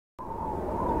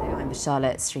I'm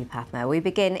Charlotte Sripathma. We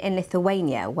begin in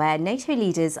Lithuania, where NATO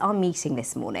leaders are meeting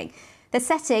this morning. They're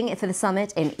setting for the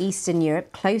summit in Eastern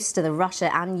Europe, close to the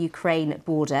Russia and Ukraine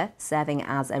border, serving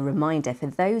as a reminder for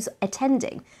those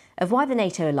attending of why the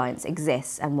NATO alliance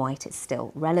exists and why it is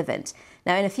still relevant.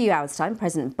 Now, in a few hours' time,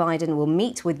 President Biden will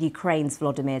meet with Ukraine's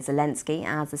Volodymyr Zelensky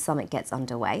as the summit gets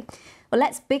underway. Well,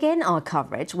 let's begin our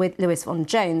coverage with Lewis von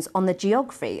Jones on the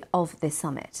geography of this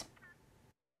summit.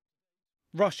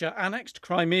 Russia annexed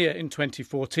Crimea in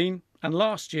 2014 and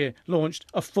last year launched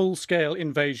a full-scale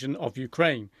invasion of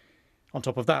Ukraine. On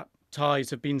top of that, ties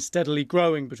have been steadily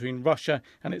growing between Russia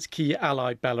and its key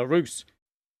ally Belarus.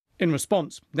 In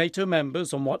response, NATO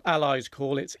members on what allies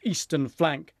call its eastern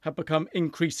flank have become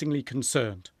increasingly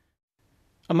concerned.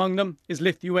 Among them is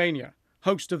Lithuania,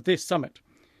 host of this summit.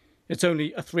 It's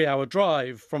only a 3-hour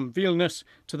drive from Vilnius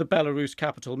to the Belarus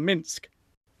capital Minsk.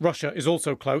 Russia is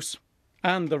also close,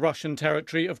 and the Russian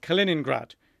territory of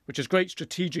Kaliningrad, which has great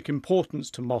strategic importance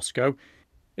to Moscow.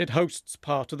 It hosts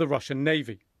part of the Russian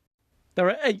Navy. There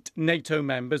are 8 NATO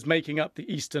members making up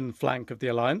the eastern flank of the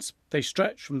alliance. They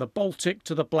stretch from the Baltic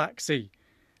to the Black Sea.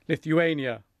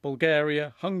 Lithuania,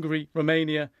 Bulgaria, Hungary,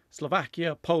 Romania,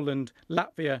 Slovakia, Poland,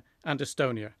 Latvia and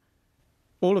Estonia.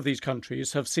 All of these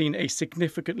countries have seen a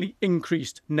significantly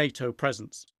increased NATO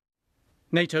presence.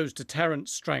 NATO's deterrent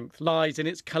strength lies in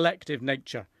its collective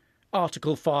nature.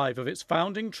 Article 5 of its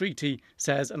founding treaty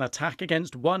says an attack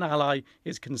against one ally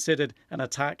is considered an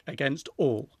attack against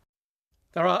all.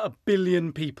 There are 1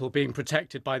 billion people being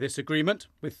protected by this agreement,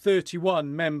 with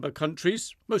 31 member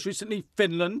countries, most recently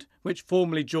Finland, which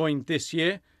formally joined this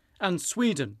year, and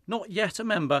Sweden, not yet a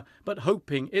member, but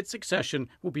hoping its accession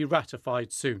will be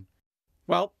ratified soon.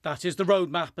 Well, that is the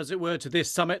roadmap, as it were, to this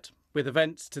summit, with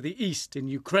events to the east in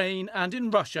Ukraine and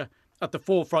in Russia at the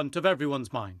forefront of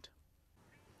everyone's mind.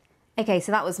 OK,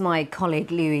 so that was my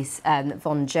colleague Lewis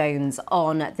von Jones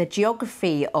on the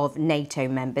geography of NATO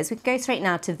members. We can go straight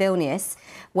now to Vilnius,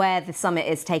 where the summit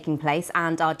is taking place,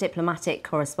 and our diplomatic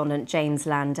correspondent, James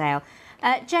Landale.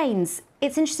 James,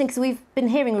 it's interesting because we've been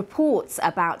hearing reports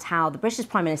about how the British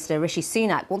Prime Minister, Rishi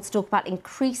Sunak, wants to talk about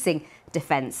increasing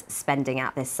defence spending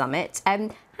at this summit.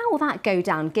 How will that go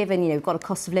down, given, we've got a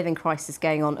cost of living crisis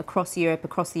going on across Europe,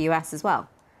 across the US as well?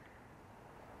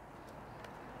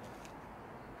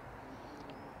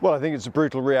 Well, I think it's a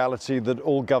brutal reality that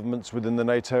all governments within the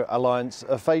NATO alliance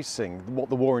are facing. What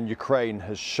the war in Ukraine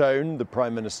has shown, the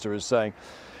Prime Minister is saying,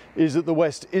 is that the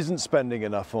West isn't spending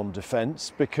enough on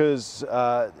defence because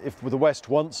if the West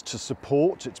wants to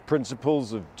support its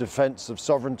principles of defence of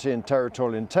sovereignty and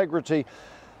territorial integrity,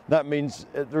 that means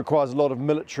it requires a lot of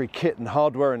military kit and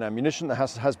hardware and ammunition that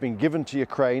has been given to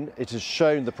Ukraine. It has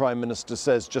shown, the Prime Minister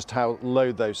says, just how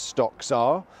low those stocks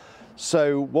are.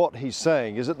 So what he's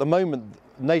saying is at the moment,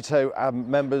 NATO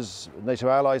members, NATO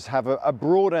allies have a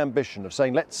broad ambition of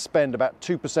saying let's spend about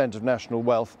 2% of national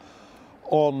wealth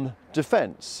on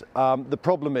defence. The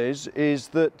problem is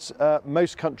that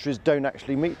most countries don't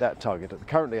actually meet that target.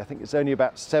 Currently, I think it's only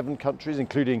about 7 countries,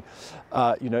 including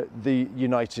the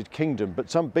United Kingdom.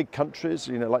 But some big countries,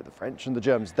 like the French and the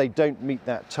Germans, they don't meet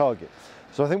that target.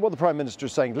 So I think what the Prime Minister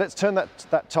is saying, let's turn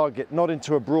that target not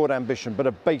into a broad ambition, but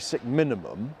a basic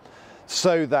minimum,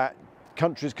 so that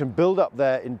countries can build up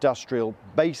their industrial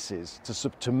bases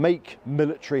to make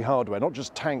military hardware, not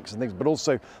just tanks and things, but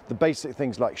also the basic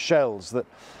things like shells that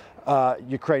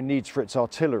Ukraine needs for its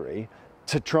artillery,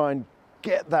 to try and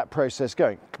get that process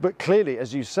going. But clearly,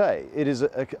 as you say, it is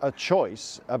a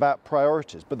choice about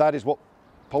priorities, but that is what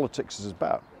politics is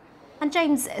about. And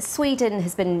James, Sweden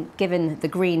has been given the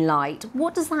green light.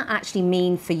 What does that actually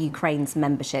mean for Ukraine's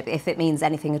membership, if it means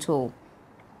anything at all?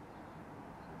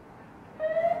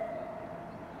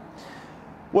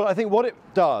 Well, I think what it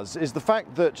does is the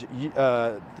fact that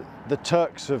the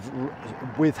Turks have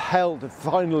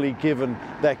finally given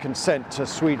their consent to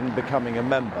Sweden becoming a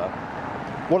member.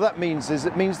 What that means is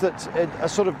it means that a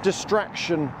sort of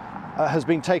distraction has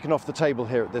been taken off the table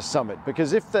here at this summit,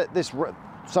 because if this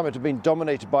summit had been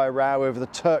dominated by a row over the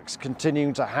Turks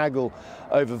continuing to haggle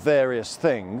over various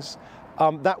things,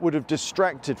 that would have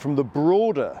distracted from the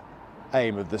broader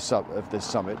aim of this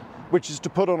summit, which is to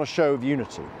put on a show of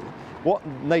unity. What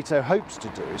NATO hopes to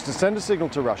do is to send a signal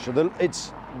to Russia that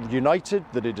it's united,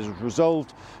 that it is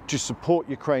resolved to support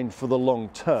Ukraine for the long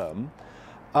term,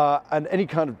 and any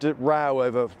kind of row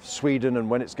over Sweden and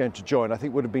when it's going to join, I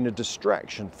think, would have been a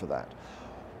distraction for that.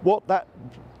 What that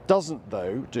doesn't,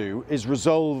 though, do is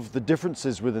resolve the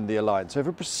differences within the alliance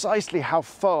over precisely how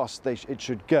fast it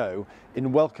should go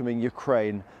in welcoming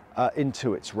Ukraine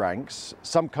into its ranks.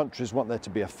 Some countries want there to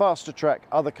be a faster track,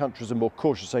 other countries are more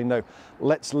cautious, saying no,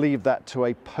 let's leave that to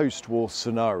a post-war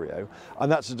scenario.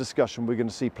 And that's a discussion we're going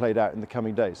to see played out in the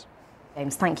coming days.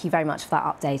 James, thank you very much for that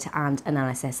update and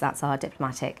analysis. That's our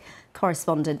diplomatic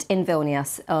correspondent in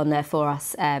Vilnius for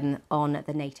us on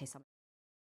the NATO summit.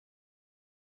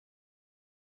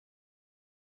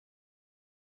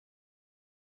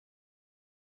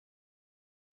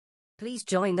 Please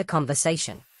join the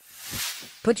conversation.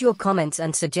 Put your comments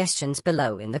and suggestions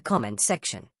below in the comment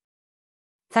section.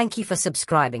 Thank you for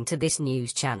subscribing to this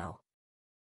news channel.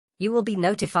 You will be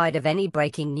notified of any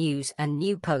breaking news and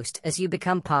new post as you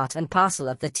become part and parcel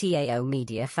of the TAO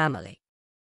Media family.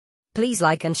 Please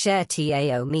like and share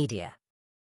TAO Media.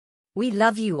 We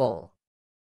love you all.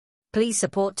 Please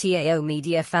support TAO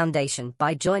Media Foundation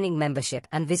by joining membership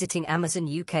and visiting Amazon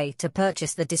UK to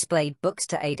purchase the displayed books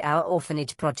to aid our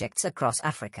orphanage projects across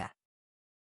Africa.